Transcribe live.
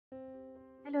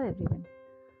Hello everyone.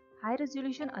 High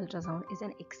resolution ultrasound is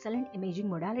an excellent imaging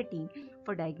modality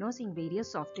for diagnosing various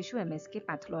soft tissue MSK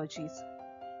pathologies,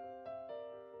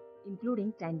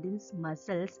 including tendons,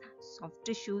 muscles, soft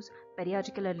tissues,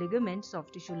 periarticular ligaments,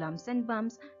 soft tissue lumps and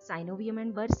bumps, synovium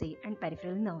and bursae, and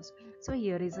peripheral nerves. So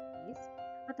here is a case.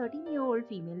 A 13-year-old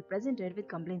female presented with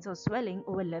complaints of swelling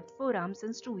over left forearm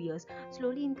since 2 years,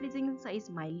 slowly increasing in size,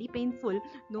 mildly painful,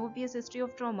 no obvious history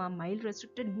of trauma, mild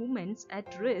restricted movements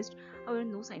at wrist, however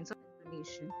no signs of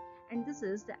inflammation. And this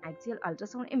is the axial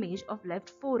ultrasound image of left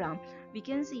forearm. We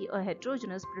can see a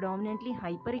heterogeneous, predominantly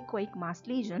hyperechoic mass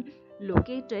lesion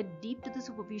located deep to the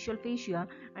superficial fascia,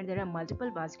 and there are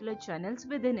multiple vascular channels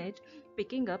within it,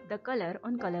 picking up the color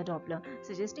on color Doppler,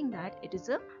 suggesting that it is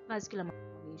a vascular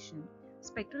malformation.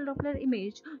 Spectral Doppler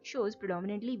image shows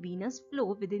predominantly venous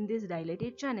flow within these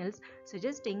dilated channels,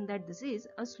 suggesting that this is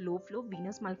a slow flow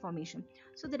venous malformation.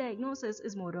 So the diagnosis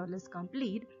is more or less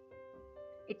complete.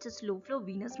 It's a slow flow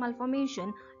venous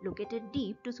malformation located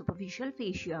deep to superficial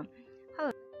fascia.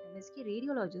 However, the MSK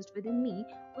radiologist within me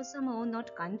was somehow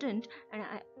not content, and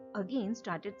I again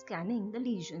started scanning the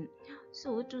lesion.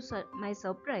 So to my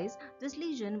surprise, this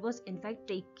lesion was in fact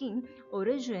taking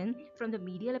origin from the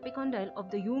medial epicondyle of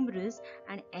the humerus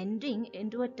and ending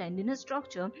into a tendinous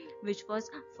structure which was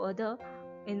further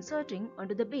inserting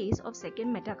onto the base of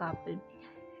second metacarpal,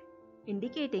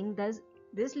 indicating that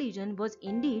this lesion was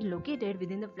indeed located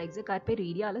within the flexor carpi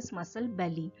radialis muscle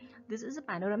belly. This is a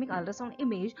panoramic ultrasound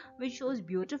image which shows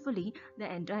beautifully the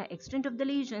entire extent of the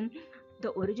lesion, the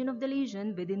origin of the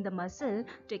lesion within the muscle,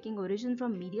 taking origin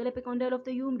from medial epicondyle of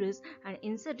the humerus and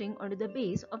inserting onto the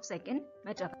base of second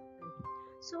metacarpal.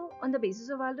 So, on the basis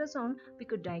of ultrasound, we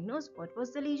could diagnose what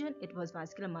was the lesion. It was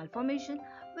vascular malformation.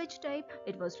 Which type?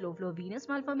 It was slow flow venous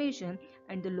malformation,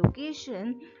 and the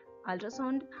location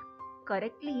ultrasound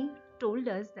correctly told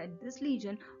us that this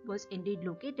lesion was indeed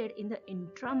located in the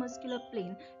intramuscular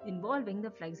plane involving the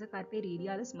flexor carpi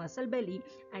radialis muscle belly,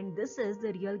 and this is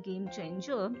the real game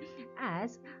changer,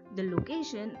 as the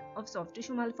location of soft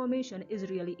tissue malformation is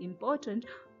really important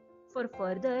for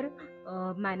further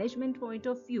management point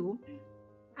of view.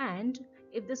 And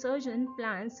if the surgeon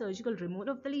plans surgical removal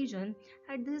of the lesion,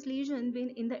 had this lesion been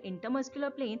in the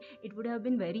intermuscular plane, it would have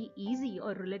been very easy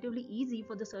or relatively easy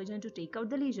for the surgeon to take out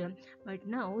the lesion. But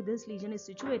now this lesion is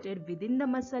situated within the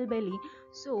muscle belly.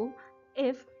 So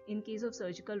if in case of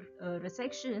surgical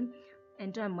resection,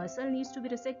 entire muscle needs to be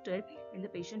resected and the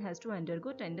patient has to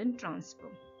undergo tendon transfer.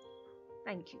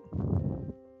 Thank you.